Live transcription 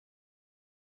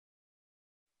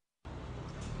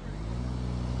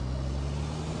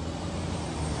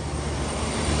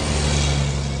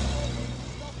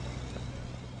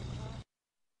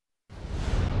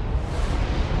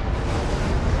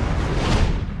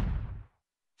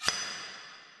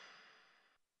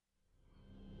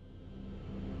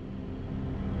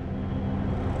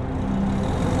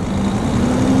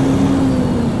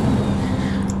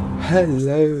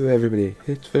Hello everybody,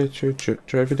 it's Virtual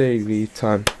Driver Daily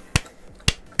time.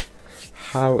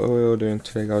 How are we all doing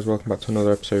today, guys? Welcome back to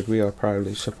another episode. We are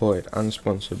proudly supported and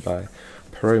sponsored by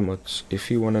ProMods. If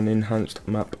you want an enhanced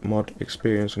map mod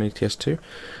experience on ETS2,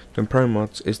 then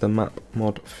ProMods is the map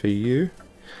mod for you.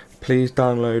 Please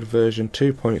download version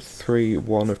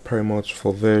 2.31 of ProMods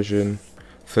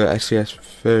for SES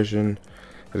version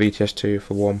of ETS2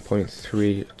 for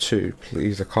 1.32.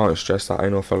 Please, I can't stress that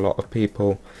enough. A lot of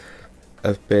people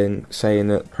have been saying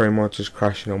that ProMods is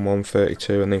crashing on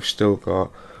 132 and they've still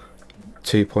got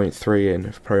 2.3 in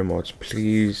of ProMods.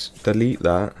 Please delete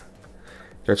that.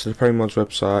 Go to the ProMods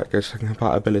website, go to the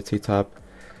compatibility tab,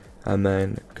 and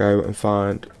then go and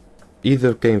find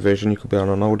either game version. You could be on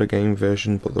an older game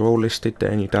version, but they're all listed there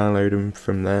and you download them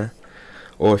from there.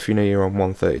 Or if you know you're on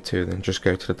 132, then just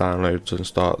go to the downloads and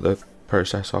start the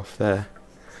process off there.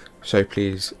 So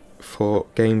please, for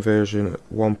game version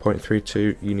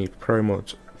 1.32, you need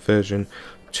ProMods version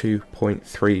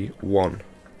 2.31.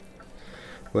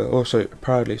 We're also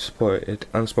proudly supported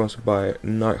and sponsored by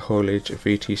Night Haulage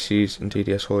VTCs and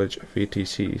DDS Haulage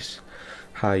VTCs.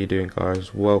 How you doing,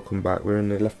 guys? Welcome back. We're in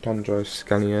the left-hand drive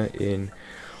Scania in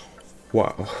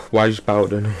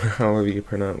Wiesbaden, however you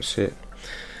pronounce it.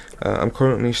 I'm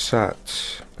currently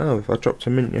sat. Oh, I dropped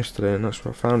a mint yesterday and that's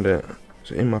where I found it.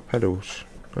 It's in my pedals.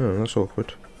 Oh, that's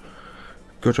awkward.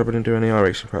 Good job I didn't do any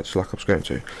iRacing practice like I was going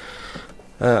to.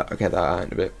 I'll get that out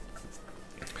in a bit.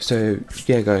 So,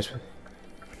 yeah, guys.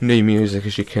 New music,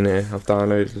 as you can hear. I've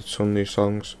downloaded some new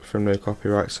songs from No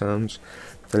Copyright Sounds.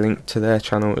 The link to their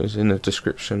channel is in the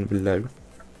description below.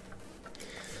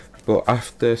 But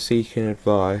after seeking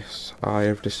advice, I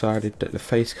have decided that the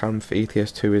face cam for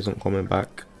ETS2 isn't coming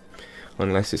back.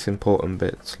 Unless it's important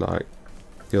bits, like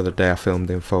the other day I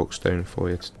filmed in Folkestone for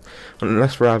you.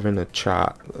 Unless we're having a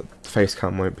chat, the face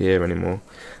cam won't be here anymore.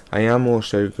 I am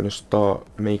also going to start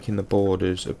making the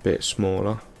borders a bit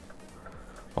smaller.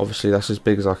 Obviously that's as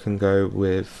big as I can go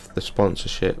with the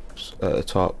sponsorships at the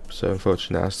top, so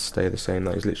unfortunately it has to stay the same.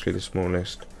 That is literally the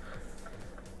smallest.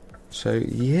 So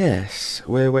yes,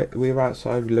 we're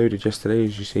outside. We loaded yesterday,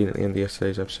 as you've seen at the end of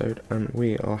yesterday's episode, and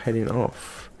we are heading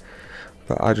off.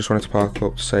 But I just wanted to park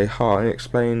up to say hi,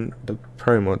 explain the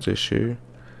ProMods issue,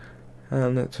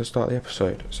 and to start the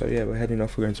episode. So yeah, we're heading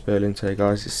off. We're going to Berlin today,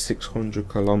 guys. It's 600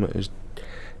 kilometers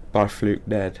by fluke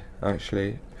dead,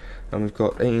 actually. And we've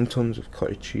got 18 tons of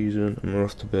cottage cheese in, and we're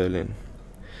off to Berlin.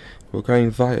 We're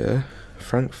going via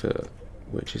Frankfurt,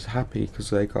 which is happy because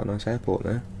they got a nice airport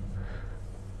there.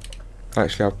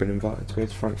 Actually, I've been invited to go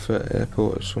to Frankfurt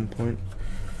airport at some point.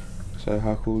 So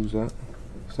how cool is that?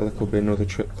 So there could be another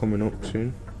trip coming up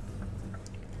soon.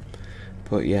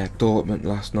 But yeah, Dortmund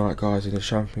last night, guys, in the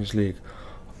Champions League.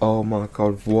 Oh my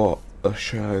god, what a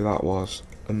show that was.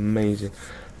 Amazing.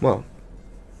 Well,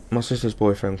 my sister's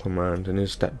boyfriend come round and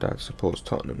his stepdad supports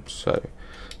Tottenham, so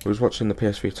I was watching the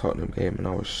PSV Tottenham game and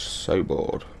I was so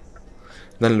bored.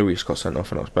 Then Luis got sent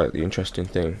off and that was about the interesting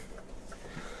thing.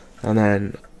 And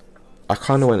then I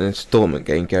kind of went into the Dortmund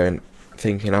game going,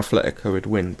 thinking Atletico would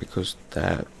win because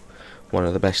they're one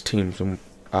of the best teams and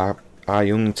our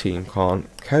young team can't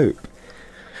cope.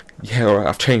 Yeah, alright,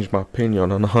 I've changed my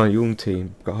opinion on our young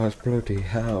team, guys. Bloody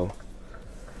hell.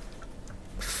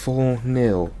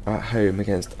 4-0 at home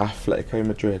against Atletico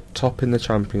Madrid, top in the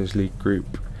Champions League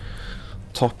group,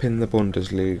 top in the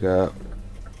Bundesliga.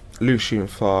 Lucien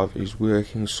Favre is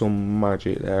working some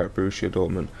magic there at Borussia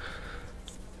Dortmund.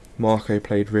 Marco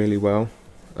played really well.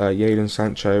 Jadon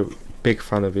Sancho, big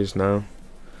fan of his now.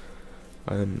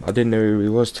 I didn't know who he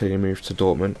was till he moved to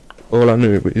Dortmund. All I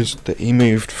knew was that he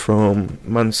moved from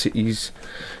Man City's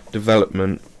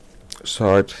development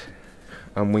side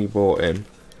and we bought him.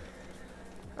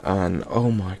 And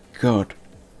oh my god,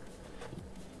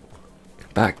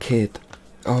 that kid,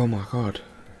 oh my god,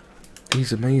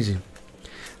 he's amazing,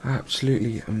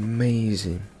 absolutely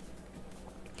amazing.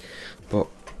 But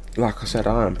like I said,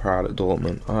 I am proud of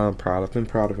Dortmund. I am proud. I've been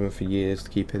proud of him for years,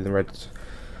 keeping the Reds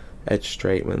edge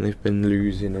straight when they've been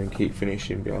losing and keep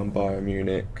finishing behind Bayern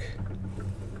Munich.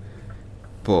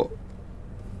 But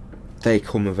they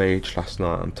come of age last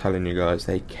night. I'm telling you guys,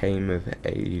 they came of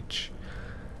age.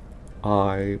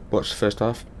 I watched the first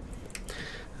half.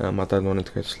 My dad wanted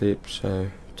to go to sleep, so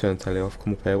turned the telly off,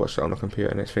 come up here, watched it on the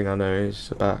computer. Next thing I know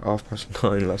is about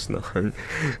 9:30 last night.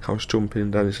 I was jumping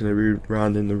and dancing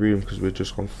around in the room because we'd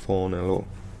just gone 4-0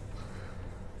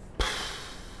 up.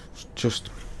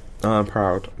 Just, I'm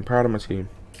proud. I'm proud of my team.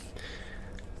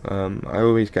 I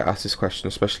always get asked this question,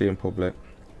 especially in public.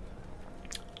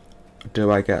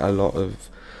 Do I get a lot of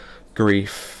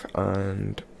grief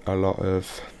and a lot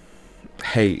of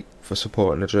hate for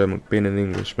supporting the German, being an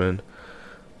Englishman,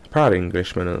 proud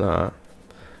Englishman at that,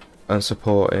 and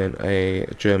supporting a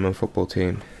German football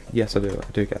team. Yes, I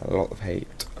do get a lot of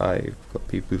hate. I've got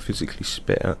people who physically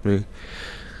spit at me.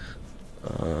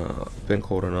 I've been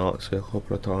called a Nazi a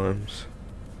couple of times.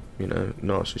 You know,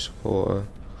 Nazi supporter.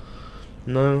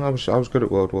 No, I was good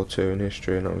at World War II in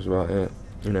history, and that was about it.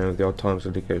 You know, the odd times I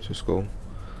did go to school,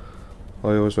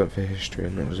 I always went for history,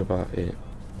 and that was about it.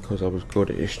 Because I was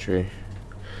good at history.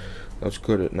 I was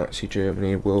good at Nazi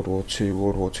Germany, World War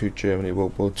II Germany,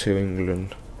 World War II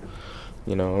England.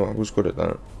 You know, I was good at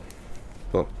that.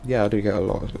 But yeah, I do get a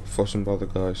lot of fuss and bother,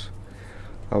 guys.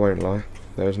 I won't lie.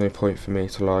 There is no point for me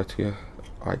to lie to you.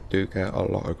 I do get a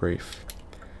lot of grief.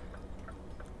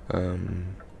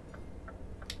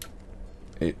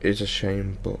 It is a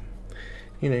shame, but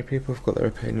you know, people have got their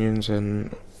opinions,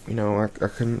 and you know, I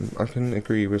can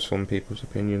agree with some people's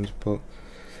opinions, but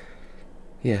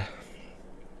yeah.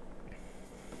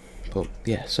 But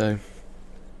yeah, so.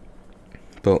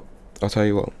 But I'll tell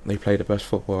you what, they play the best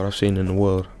football I've seen in the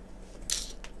world.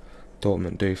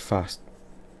 Dortmund do, fast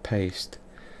paced.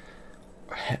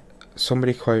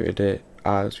 Somebody quoted it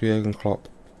as Jurgen Klopp,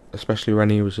 especially when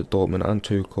he was at Dortmund, and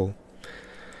Tuchel.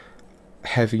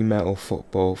 Heavy metal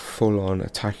football, full on,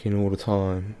 attacking all the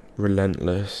time,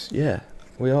 relentless. Yeah,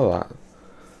 we are that.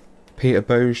 Peter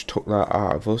Bosz took that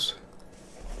out of us.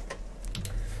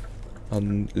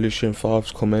 And Lucien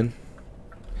Favre's come in.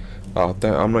 Oh,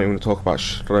 I'm not even going to talk about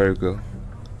Schröger.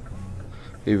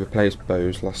 He replaced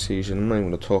Bosz last season. I'm not even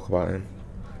going to talk about him.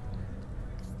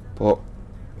 But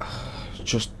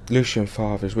just Lucien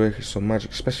Favre is working some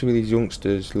magic, especially with these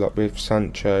youngsters, like with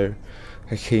Sancho,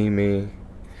 Hakimi,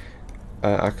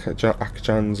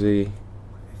 Akanji,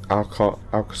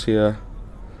 Alcacer,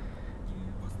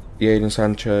 Jadon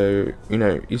Sancho. You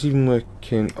know, he's even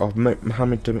working off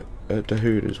Mohamed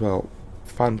Dahoud as well.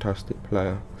 Fantastic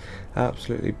player,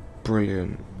 absolutely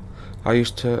brilliant. I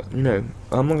used to, you know,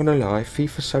 I'm not gonna lie,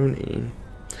 FIFA 17,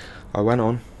 I went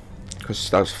on, because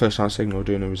that was the first time Signal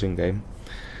doing it was in game,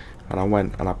 and I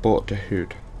went and I bought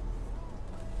Dahoud.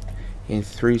 In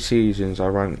 3 seasons I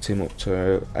ranked him up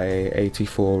to a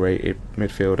 84 rated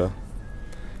midfielder,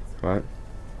 right,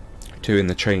 doing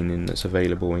the training that's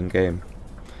available in game,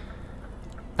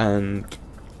 and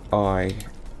I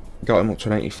got him up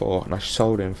to an 84, and I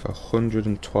sold him for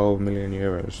 112 million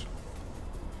euros.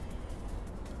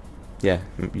 Yeah,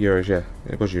 euros, yeah,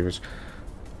 it was euros.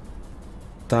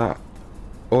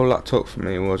 All that took for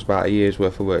me was about a year's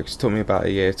worth of work. It took me about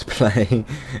a year to play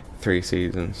 3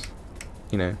 seasons,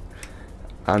 you know.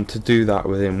 And to do that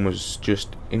with him was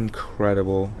just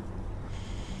incredible.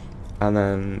 And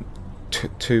then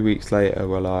 2 weeks later,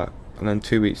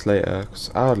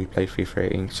 because I hardly played FIFA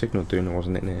 18, Signal Duna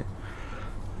wasn't in it.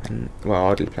 And, well, I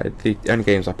hardly played. The only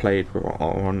games I played were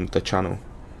on the channel,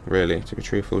 really, to be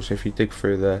truthful. So if you dig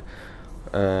through the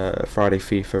Friday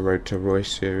FIFA Road to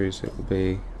Royce series, it will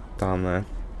be down there.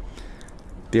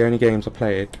 The only games I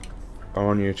played are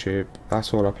on YouTube.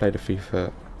 That's all I played of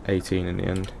FIFA 18 in the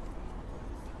end.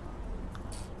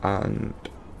 And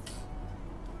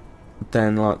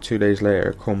then, like 2 days later,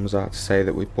 it comes out to say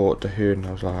that we bought Dahoud, and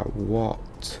I was like,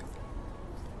 what?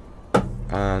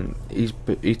 And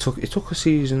it took a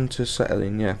season to settle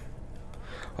in, yeah.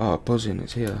 Oh, buzzing,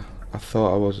 it's here. I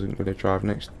thought I wasn't going to drive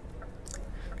next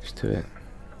to it.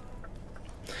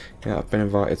 Yeah, I've been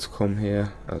invited to come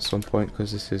here at some point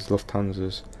because this is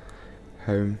Lufthansa's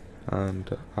home,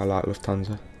 and I like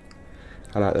Lufthansa.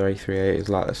 I like their A380s,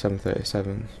 like the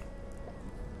 737s.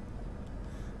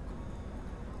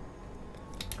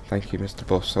 Thank you, Mr.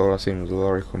 Bus. All I seen was a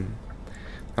lorry come.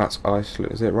 That's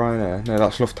Iceland. Is it Ryanair? No,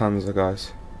 that's Lufthansa,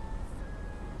 guys.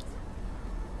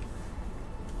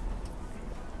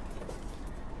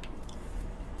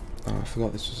 Oh, I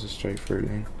forgot this was a straight through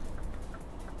lane.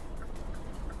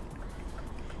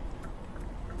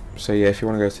 So yeah, if you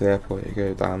want to go to the airport, you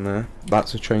go down there.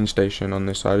 That's a train station on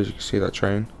this side, as you can see that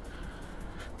train.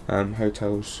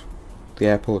 Hotels. The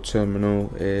airport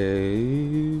terminal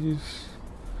is...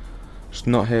 It's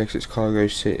not here because it's Cargo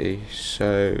City,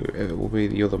 so it will be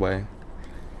the other way.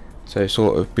 So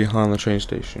sort of behind the train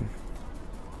station.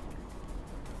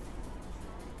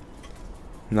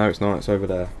 No, it's not, it's over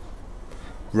there.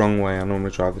 Wrong way, I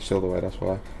normally drive this other way, that's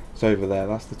why. It's over there,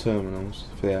 that's the terminals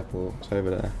for the airport, it's over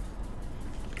there.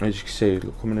 As you can see,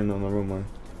 look, coming in on the runway.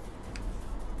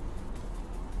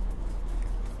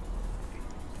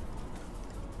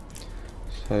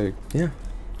 So, yeah.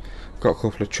 Got a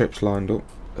couple of trips lined up.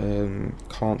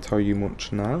 Can't tell you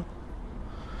much now,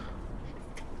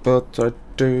 but I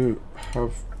do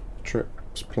have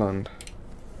trips planned.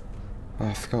 Oh,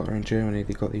 I forgot we're in Germany.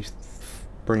 They got these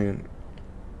brilliant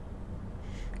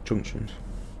junctions.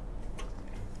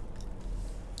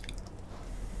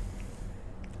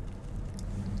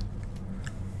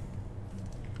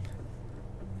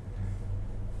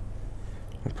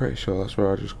 I'm pretty sure that's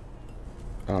where I just...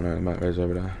 Oh no, the motorway's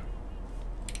over there.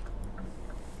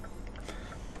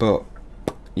 But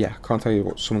yeah, can't tell you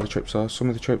what some of the trips are. Some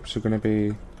of the trips are going to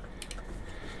be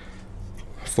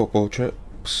football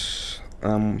trips.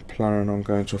 I'm planning on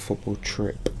going to a football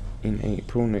trip in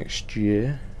April next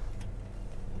year.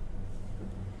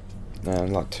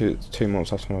 Like two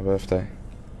months after my birthday.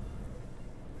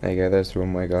 There you go, there's the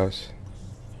runway, guys.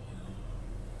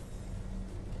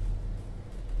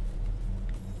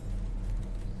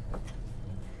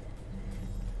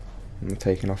 I'm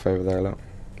taking off over there, look.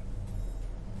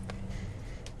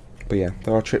 But yeah,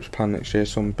 there are trips planned next year,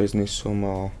 some business, some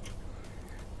are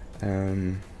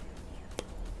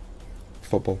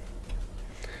football.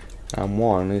 And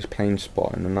one is plane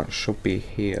spotting, and that should be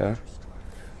here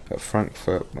at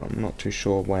Frankfurt, but I'm not too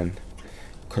sure when,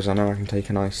 because I know I can take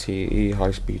an ICE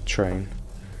high-speed train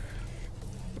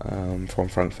from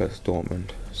Frankfurt to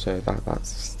Dortmund, so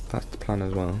that's the plan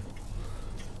as well.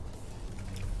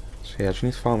 So yeah, I just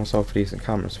need to find myself a decent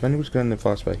camera. So if anyone's going to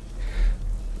advise me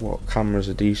what cameras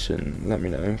are decent, let me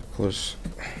know, because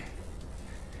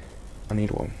I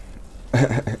need one.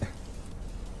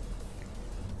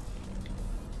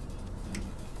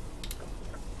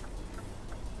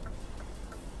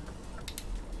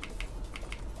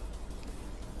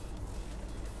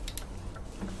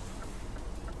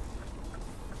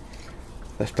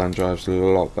 Left-hand drive's a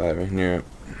lot better in Europe.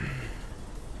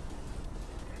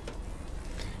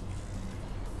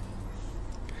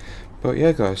 But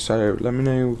yeah, guys, so let me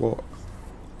know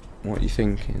what you're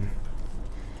thinking.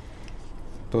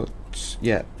 But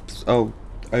yeah, oh,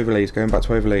 overlays, going back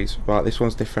to overlays. Right, this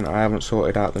one's different. I haven't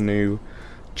sorted out the new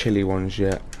chili ones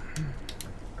yet.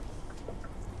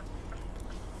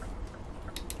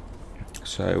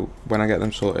 So when I get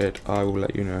them sorted, I will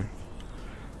let you know.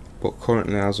 But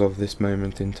currently, as of this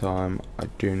moment in time, I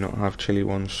do not have chili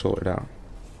ones sorted out.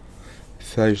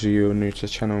 If those of you who are new to the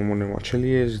channel and wondering what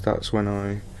chili is, that's when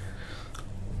I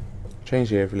change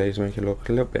the overlays, make it look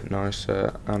a little bit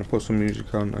nicer, and I put some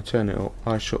music on, I turn it up,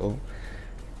 I shut up,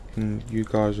 and you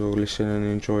guys will listen and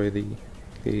enjoy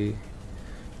the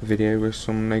video with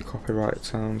some no copyright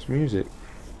sounds music.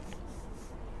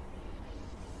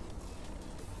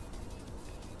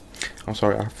 I'm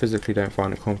sorry, I physically don't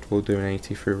find it comfortable doing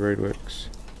 80 through roadworks,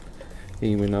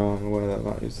 even though I'm aware that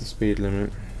that is the speed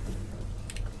limit.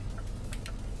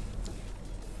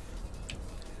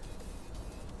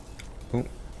 Oh,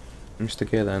 Mr.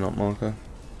 Gear there, not marker.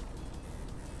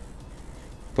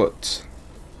 But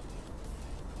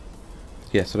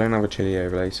yes, I don't have a chili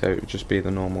overlay, so it would just be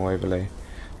the normal overlay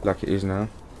like it is now.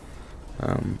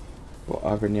 But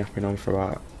I've been yapping on for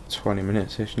about 20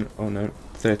 minutes ish. Oh no,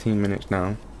 13 minutes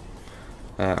now.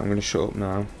 I'm going to shut up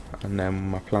now, and then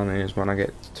my plan is when I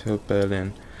get to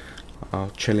Berlin, I'll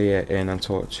chili it in and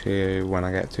talk to you when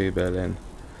I get to Berlin.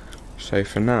 So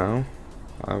for now,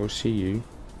 I will see you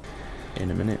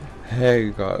in a minute. Hey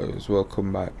guys,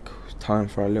 welcome back. Time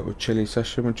for a little chili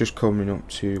session. We're just coming up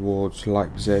towards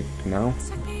Leipzig now,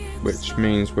 which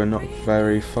means we're not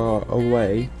very far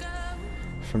away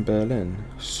from Berlin.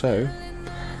 So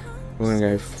we're going to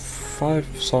go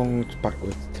 5 songs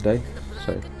backwards today.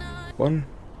 So 1,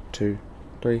 2,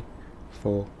 3,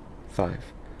 4,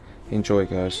 5. Enjoy,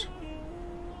 guys.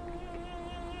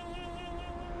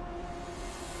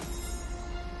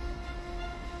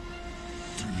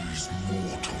 These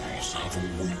mortals have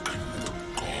awakened the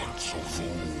gods of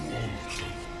old.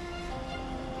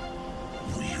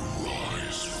 We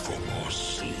rise from our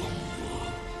slumber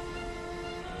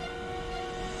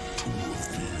to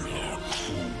reveal our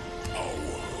true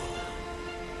power.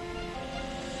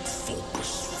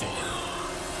 Focus fire.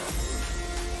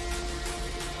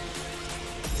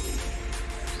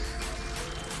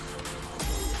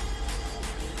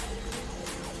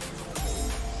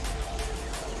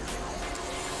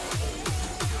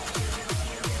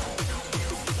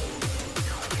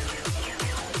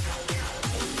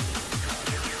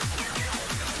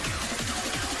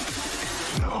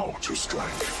 Now to strike.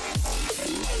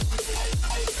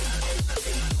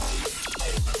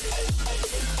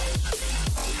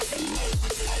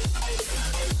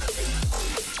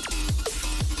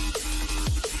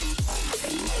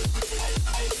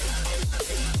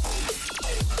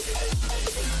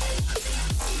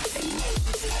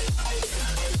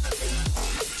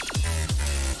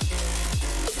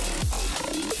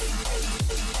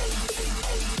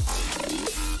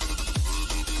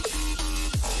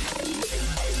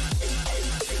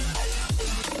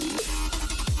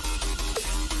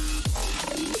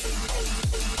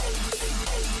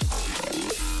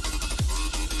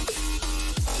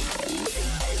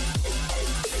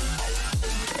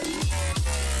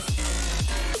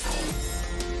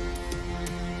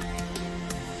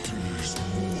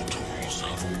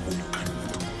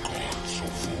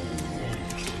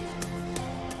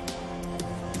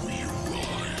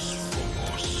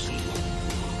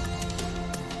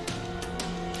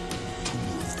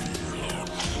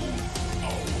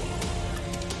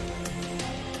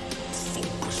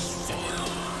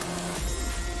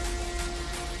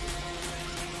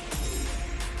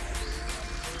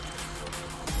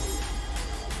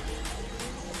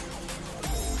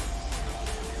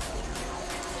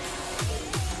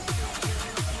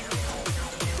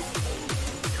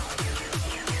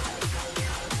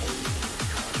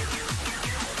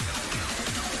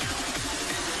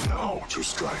 to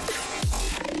strike.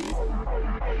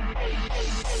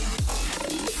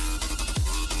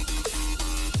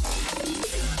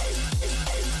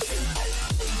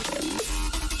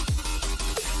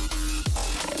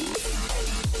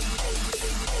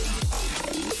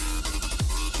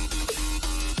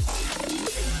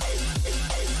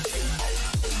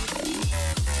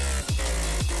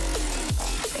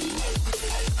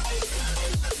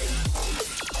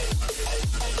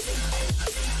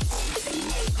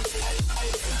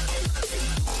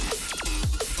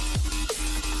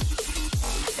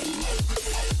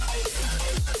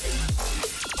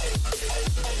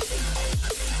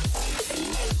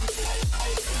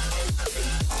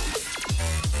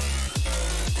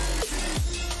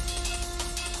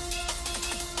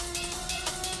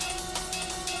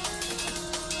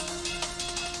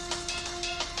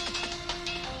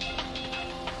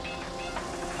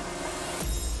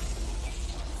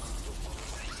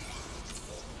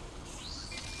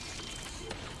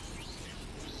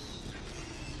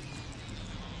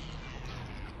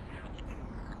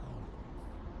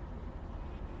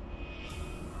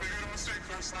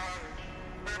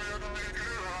 Maybe I can make it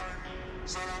right.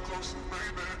 Sit down close,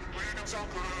 baby. We can talk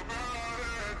about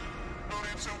it. No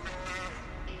need to be mad.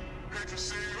 Hate to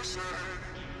see you sad.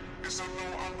 Yes, I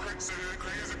know I'm crazy,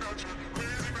 crazy about you,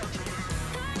 crazy about you.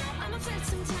 I know I'm upset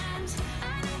sometimes.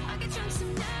 I know I get drunk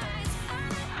some nights. I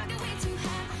know I get way too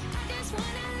high. I just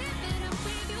wanna live it up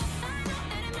with you. I know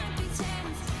that it might be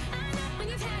tense. I know when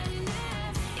you've had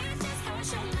enough. It's just how I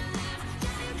show my love.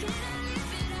 Darling, can I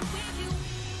live it up with you?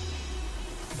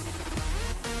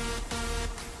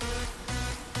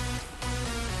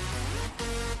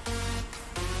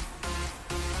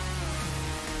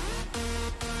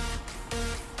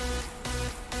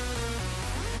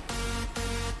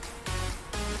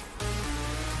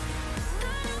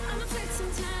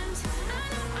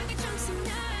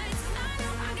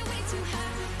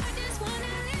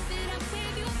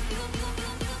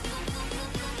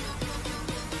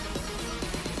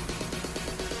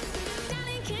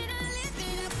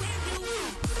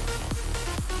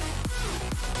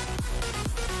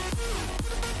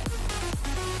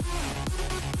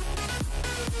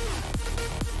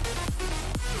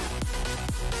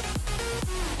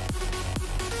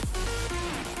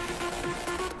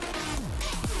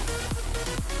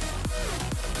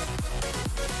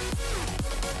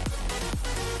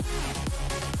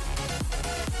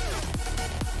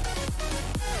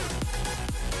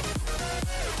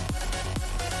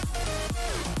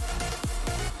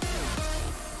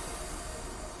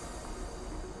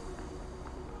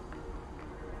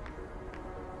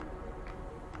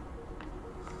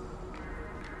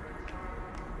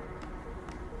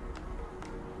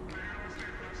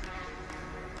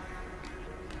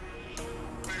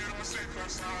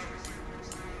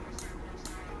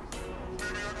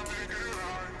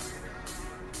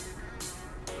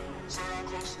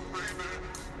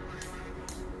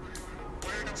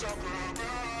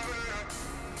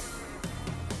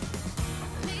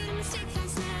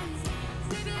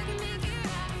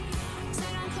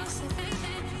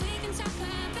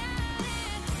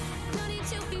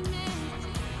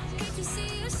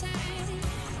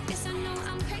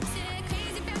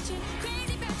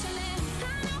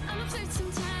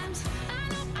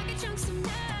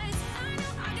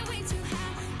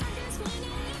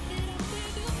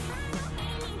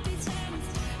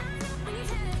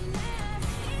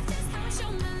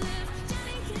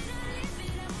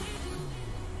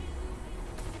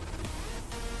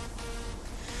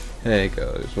 Hey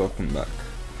guys, welcome back.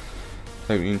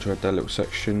 Hope you enjoyed that little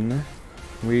section there.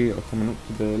 We are coming up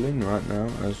to Berlin right now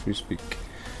as we speak.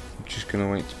 I'm just gonna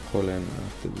wait to pull in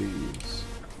after these.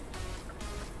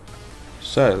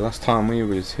 So, last time we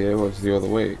was here was the other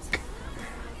week.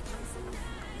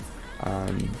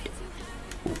 And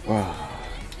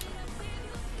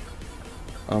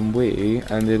we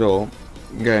ended up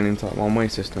going into that one-way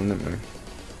system, didn't we?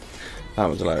 That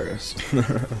was hilarious.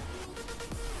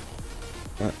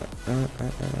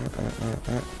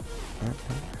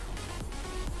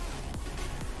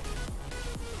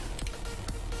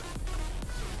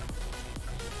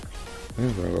 Where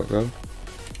have I got to go?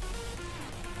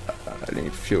 I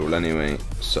need fuel anyway,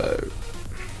 so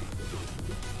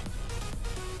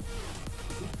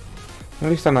at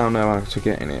least I now know how to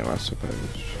get in here, I suppose.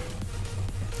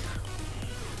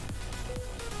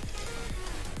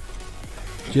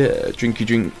 Yeah, drinky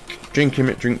drink, drink him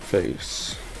at drink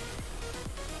face.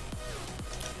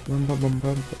 I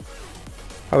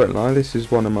won't lie, this is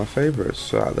one of my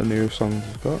favourites out of the new songs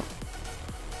I've got.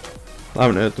 I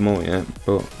haven't heard them all yet,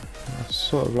 but I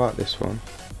sort of like this one.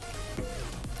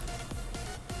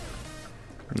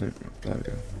 No, there we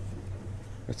go.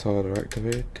 retarder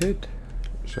activated.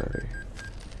 So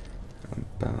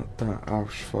about that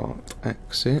asphalt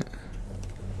exit.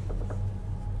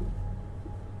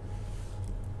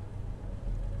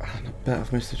 And I bet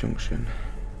I've missed the junction.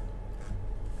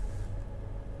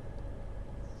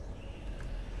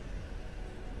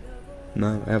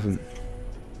 No, I haven't.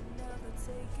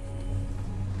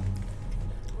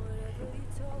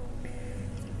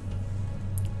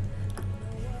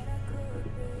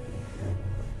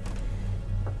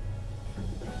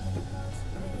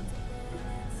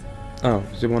 Oh,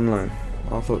 is it one lane?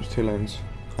 I thought it was 2 lanes.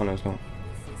 Oh no, it's not.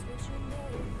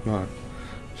 Right,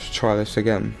 let's try this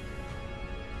again.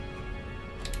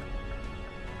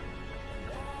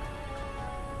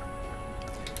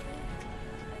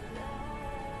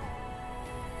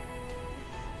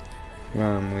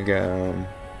 Round we go.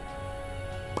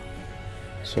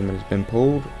 Somebody's been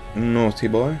pulled. Naughty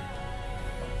boy.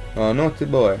 Oh, naughty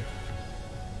boy.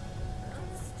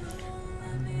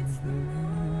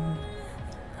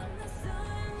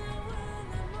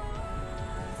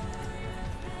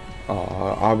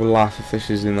 Oh, I would laugh if this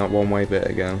is in that one-way bit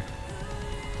again.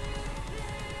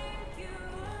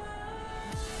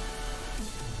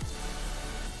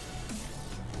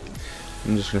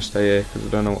 I'm just going to stay here because I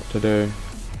don't know what to do.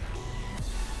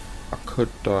 I could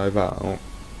dive out,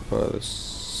 but at the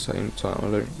same time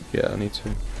I don't... Yeah, I need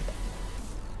to.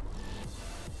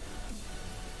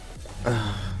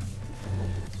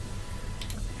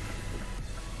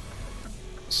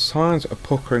 Signs are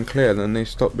pucker and clear, then they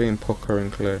stop being pucker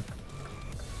and clear.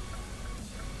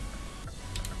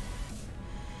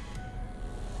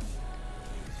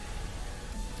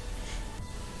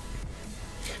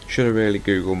 Should have really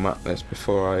Google mapped this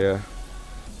before I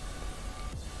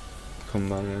come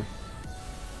down here.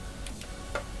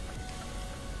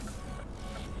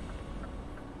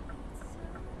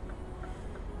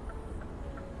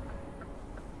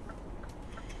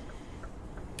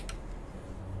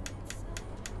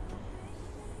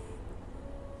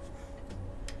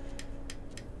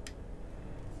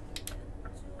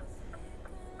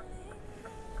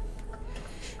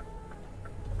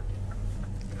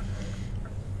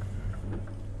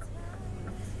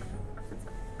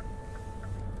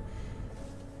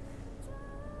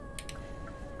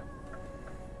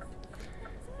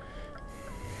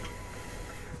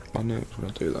 I knew I was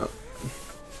going to do that.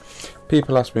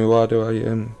 People ask me why do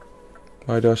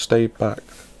I stay back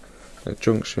at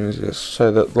junctions, just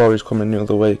so that lorries coming the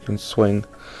other way can swing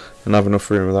and have enough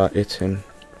room without hitting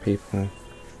people.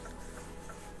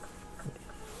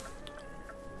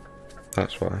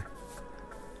 That's why.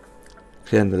 At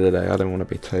the end of the day, I don't want to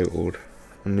be totaled,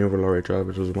 and the other lorry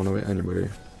driver doesn't want to hit anybody.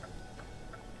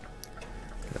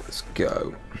 Let's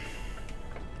go.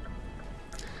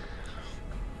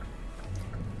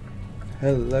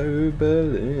 Hello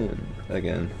Berlin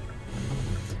again.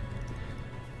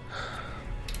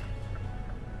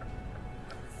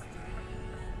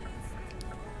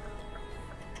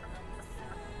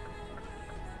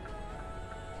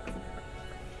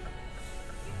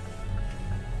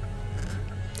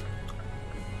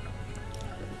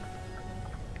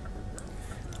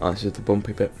 Oh, this is the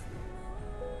bumpy bit.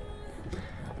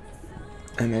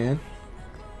 MAN.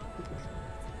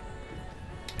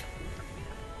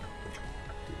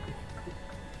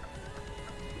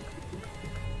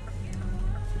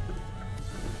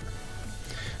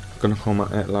 I'm gonna come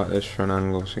at it like this for an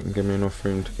angle so it can give me enough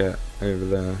room to get over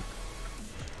there.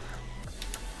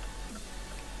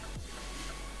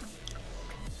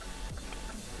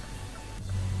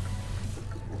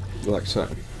 Like so.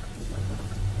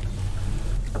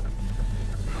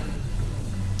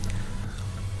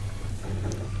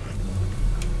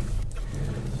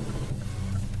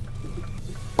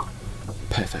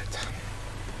 Perfect.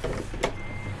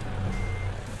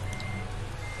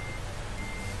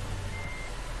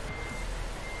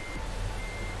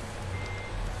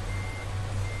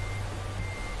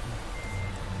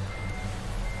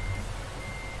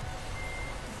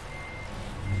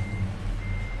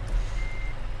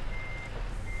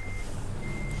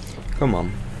 Come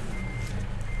on.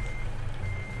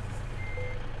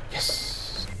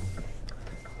 Yes.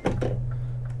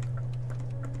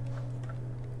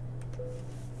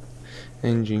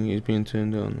 Engine is being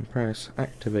turned on. Press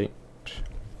activate.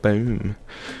 Boom.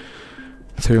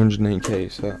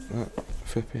 308k. So that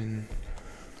flipping.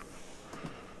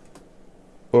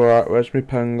 Alright, where's my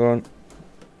pen gone?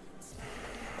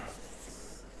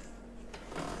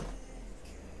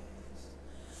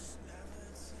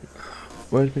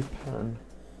 Where's my pen?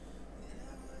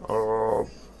 Oh.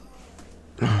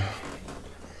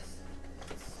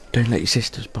 Don't let your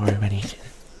sisters borrow anything.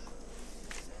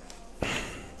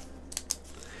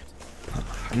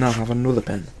 now have another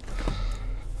pen.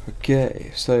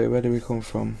 Okay, so where do we come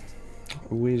from?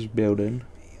 Whiz building.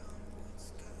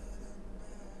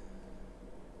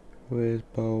 Whiz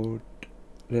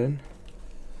building.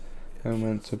 And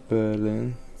went to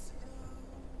Berlin.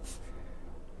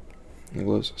 It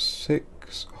was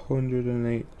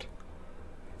 608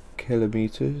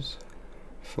 kilometers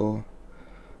for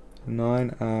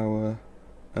 9 hours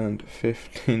and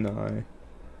 59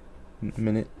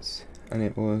 minutes, and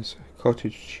it was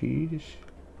cottage cheese.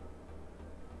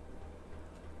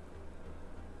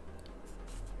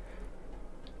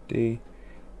 DDS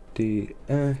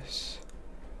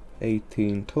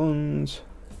 18 tons.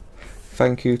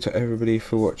 Thank you to everybody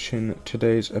for watching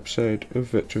today's episode of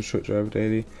Virtual Truck Driver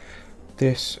Daily.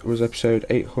 This was episode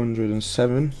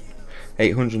 837.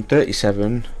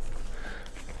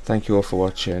 Thank you all for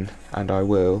watching, and I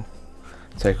will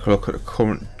take a look at the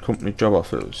current company job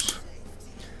offers.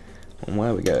 And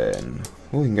where are we going?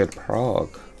 Oh, we can go to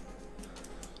Prague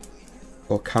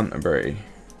or Canterbury.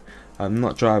 I'm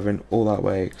not driving all that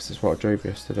way because it's what I drove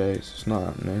yesterday, so it's not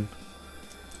happening.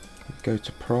 Go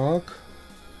to Prague,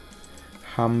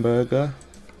 Hamburger,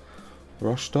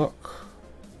 Rostock,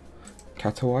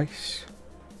 Katowice.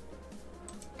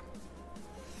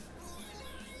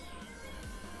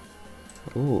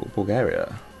 Ooh,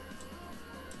 Bulgaria.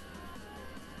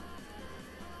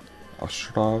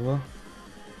 Ostrava.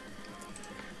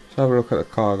 Let's have a look at the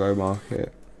cargo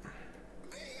market.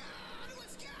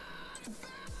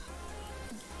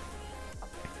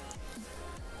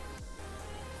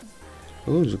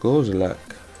 Ooh, Zagorzelec.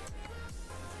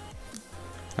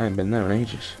 I ain't been there in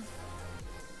ages.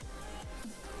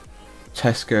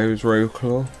 Tesco's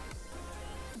Roclaw.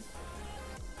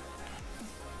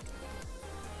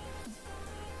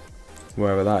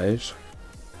 Wherever that is.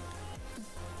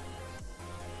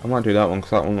 I might do that one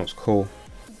because that one looks cool.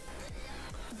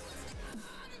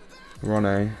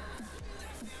 Ronnie.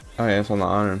 Oh yeah, it's on the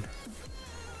iron.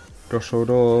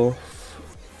 Dusseldorf.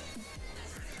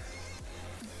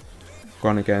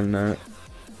 Gone again, no.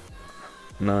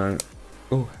 No.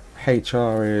 Oh,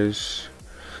 HR is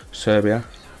Serbia.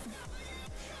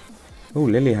 Oh,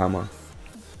 Lillehammer.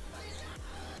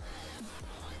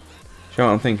 Do you know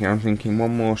what I'm thinking? I'm thinking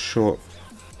one more short.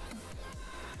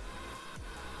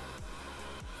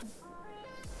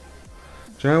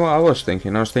 Do you know what I was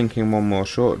thinking? I was thinking one more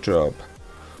short job.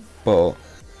 But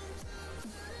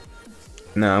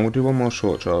no, we'll do one more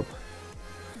short job.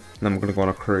 And then we're going to go on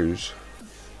a cruise.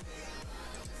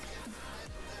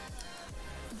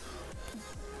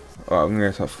 Oh, I'm going to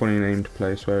go to that funny named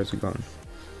place. Where has he gone?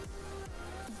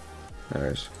 There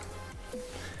he is.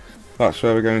 That's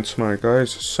where we're going tomorrow,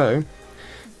 guys. So,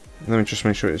 let me just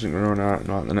make sure it isn't going to run out in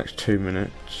like the next 2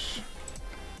 minutes.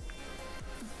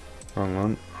 Wrong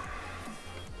one.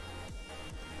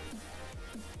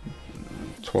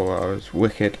 12 hours.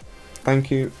 Wicked.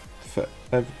 Thank you to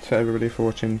everybody for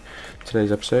watching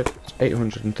today's episode. It's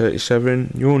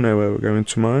 837. You all know where we're going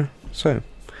tomorrow. So,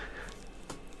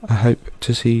 I hope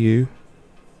to see you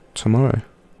tomorrow.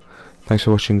 Thanks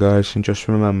for watching, guys, and just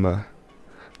remember,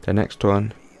 the next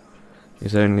one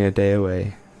is only a day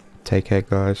away. Take care,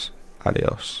 guys.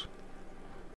 Adios.